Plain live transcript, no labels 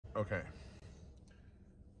Okay.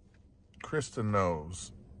 Christa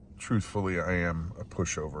knows, truthfully, I am a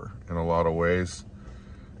pushover in a lot of ways.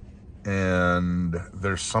 And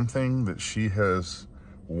there's something that she has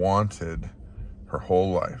wanted her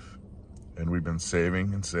whole life. And we've been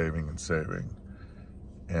saving and saving and saving.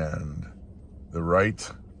 And the right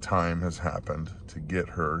time has happened to get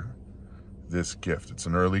her this gift. It's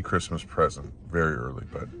an early Christmas present. Very early,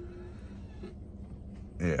 but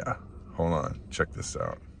yeah. Hold on. Check this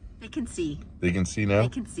out. They can see. They can see now? They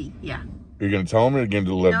can see, yeah. You're going to tell them or again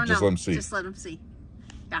to let, just let them see? Just let them see.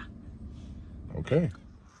 Yeah. Okay.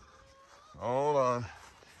 Hold on.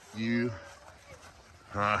 You.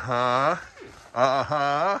 Uh-huh.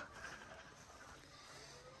 Uh-huh.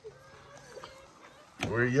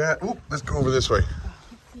 Where you at? Oop, let's go over this way.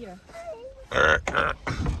 Yeah. All right.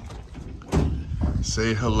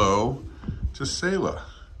 Say hello to Selah.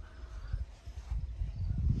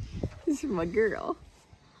 This is my girl.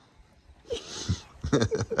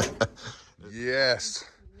 Yes.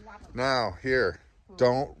 Now, here.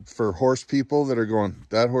 Don't, for horse people that are going,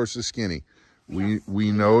 that horse is skinny.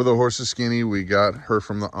 We know the horse is skinny. We got her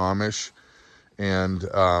from the Amish. And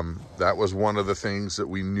that was one of the things that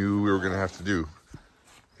we knew we were going to have to do,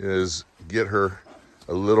 is get her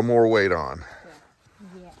a little more weight on.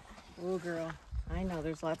 Yeah. Oh, girl. I know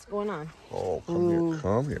there's lots going on. Oh, come here.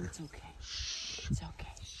 Come here. It's okay. Shh. It's okay.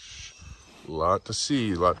 Shh. Lot to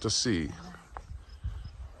see. Lot to see.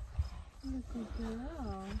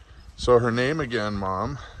 So her name again,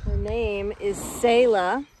 Mom? Her name is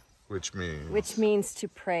Selah. Which means? Which means to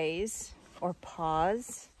praise or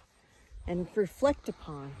pause and reflect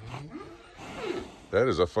upon. That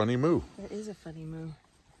is a funny moo. That is a funny moo.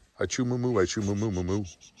 I chew moo moo, I chew moo moo moo moo.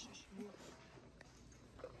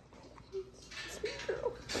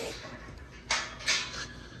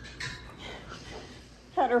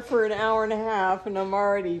 Had her for an hour and a half and I'm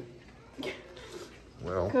already,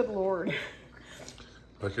 Well, good Lord.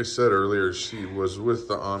 like I said earlier, she was with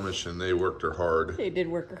the Amish and they worked her hard. They did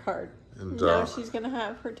work her hard. And now she's going to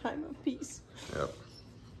have her time of peace. Yep.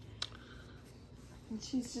 And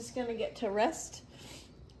she's just going to get to rest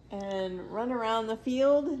and run around the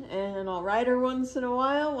field, and I'll ride her once in a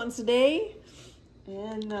while, once a day.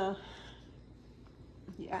 And,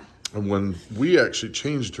 yeah. And when we actually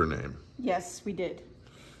changed her name. Yes, we did.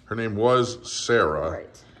 Her name was Sarah.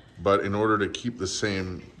 Right. But in order to keep the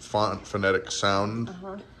same phonetic sound,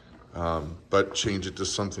 but change it to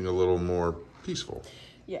something a little more peaceful.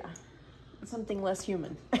 Yeah. Something less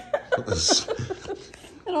human. I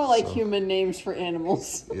don't like human names for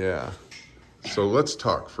animals. Yeah. So let's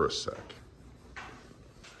talk for a sec.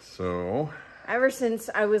 So. Ever since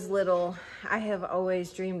I was little, I have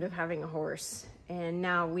always dreamed of having a horse. And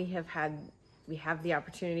now we have the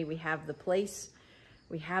opportunity, we have the place,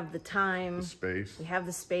 we have the time. The space. We have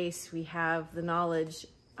the space, we have the knowledge.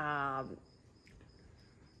 I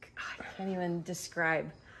can't even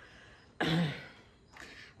describe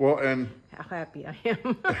Well, and how happy I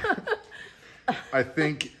am. I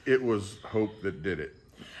think it was Hope that did it.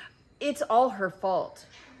 It's all her fault.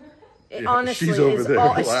 It Yeah, honestly she's over is there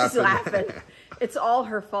all laughing. she's laughing. It's all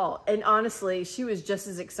her fault. And honestly, she was just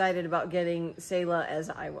as excited about getting Selah as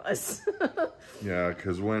I was. Yeah,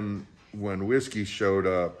 because when Whiskey showed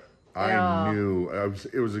up, I knew I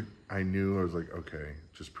was like, okay,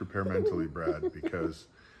 just prepare mentally, Brad, because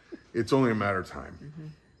it's only a matter of time. Mm-hmm.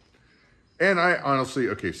 And I honestly,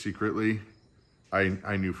 okay, secretly,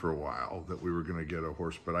 I knew for a while that we were going to get a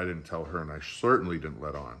horse, but I didn't tell her, and I certainly didn't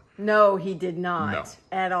let on. No, he did not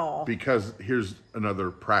at all. Because here's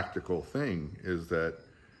another practical thing, is that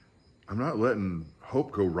I'm not letting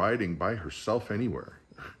Hope go riding by herself anywhere,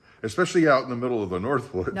 especially out in the middle of the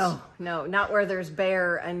Northwoods. No, not where there's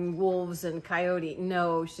bear and wolves and coyote.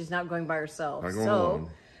 No, she's not going by herself. Not going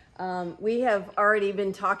alone. We have already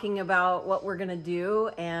been talking about what we're going to do,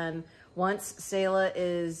 and once Selah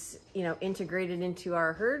is, integrated into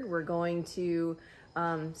our herd, we're going to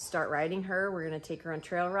start riding her. We're going to take her on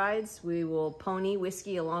trail rides. We will pony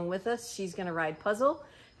Whiskey along with us. She's going to ride Puzzle,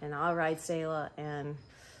 and I'll ride Selah, and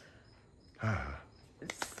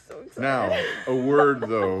it's so exciting. Now, a word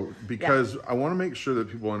though, because I want to make sure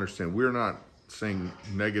that people understand, we're not saying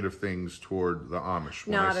negative things toward the Amish.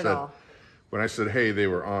 Not at all. When I said, hey, they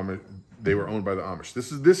were Amish, they were owned by the Amish.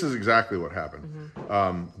 This is exactly what happened.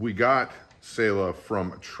 Mm-hmm. We got Selah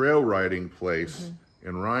from a trail riding place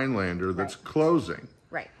in Rhinelander that's closing.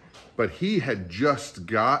 Right. But he had just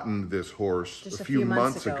gotten this horse Just a few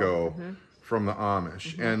months ago Mm-hmm. from the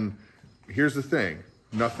Amish. And here's the thing,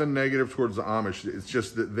 nothing negative towards the Amish. It's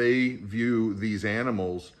just that they view these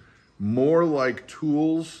animals more like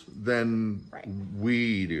tools than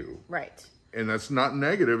we do. Right. and that's not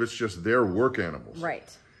negative. It's just their work animals. Right.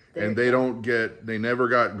 And they never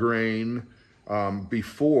got grain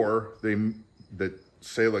before that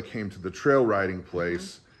Selah came to the trail riding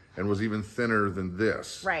place and was even thinner than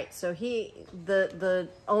this. Right. So the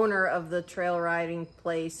owner of the trail riding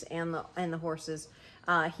place and the horses,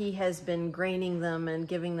 he has been graining them and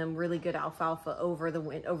giving them really good alfalfa over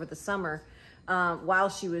the summer while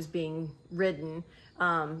she was being ridden.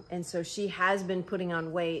 And so she has been putting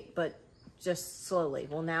on weight, but just slowly.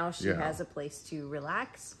 Well, now she has a place to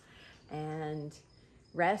relax and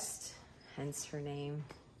rest, hence her name,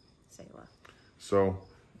 Selah. So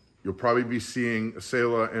you'll probably be seeing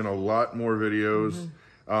Selah in a lot more videos.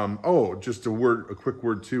 Oh, just a quick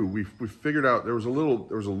word too. We figured out there was a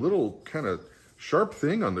little kind of sharp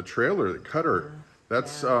thing on the trailer that cut her.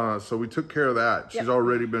 That's so we took care of that. She's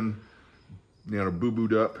already been,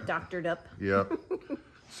 boo-booed up, Doctored up. Yep.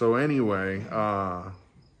 So anyway,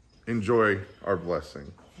 enjoy our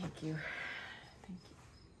blessing. Thank you.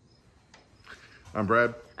 I'm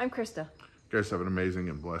Brad. I'm Krista. You guys have an amazing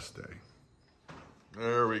and blessed day.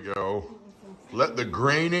 There we go. Let the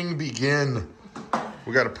graining begin.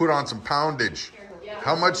 We got to put on some poundage.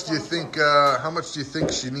 How much do you think? How much do you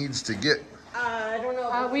think she needs to get? I don't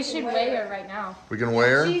know. We should weigh her right now. We can weigh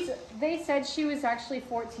her. They said she was actually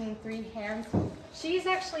 14.3 hands. She's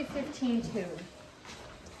actually 15.2.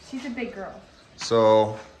 She's a big girl.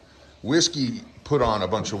 So, Whiskey put on a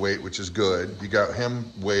bunch of weight, which is good. You got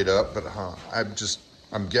him weighed up, but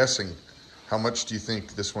I'm guessing. How much do you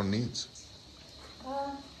think this one needs?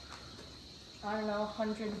 I don't know,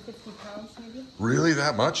 150 pounds maybe. Really,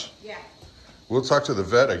 that much? Yeah. We'll talk to the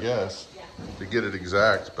vet, I guess, to get it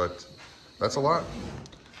exact, but that's a lot.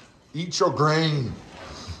 Eat your grain.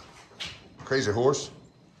 Crazy horse.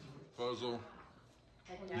 Puzzle.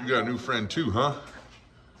 You got a new friend too, huh?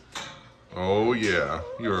 Oh yeah,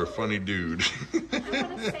 you're a funny dude. I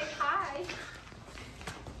want to say hi.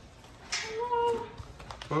 Hello.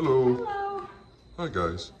 Hello. Hello. Hi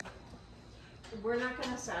guys. We're not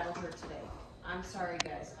going to saddle her today. I'm sorry,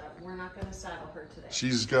 guys. We're not going to saddle her today.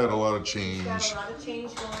 She's got a lot of change. She's got a lot of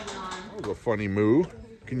change going on. That was a funny moo.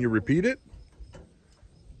 Can you repeat it?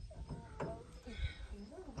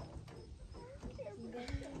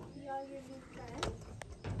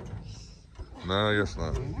 No, I guess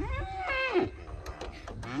not.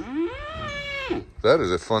 That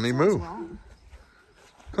is a funny moo.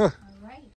 Huh.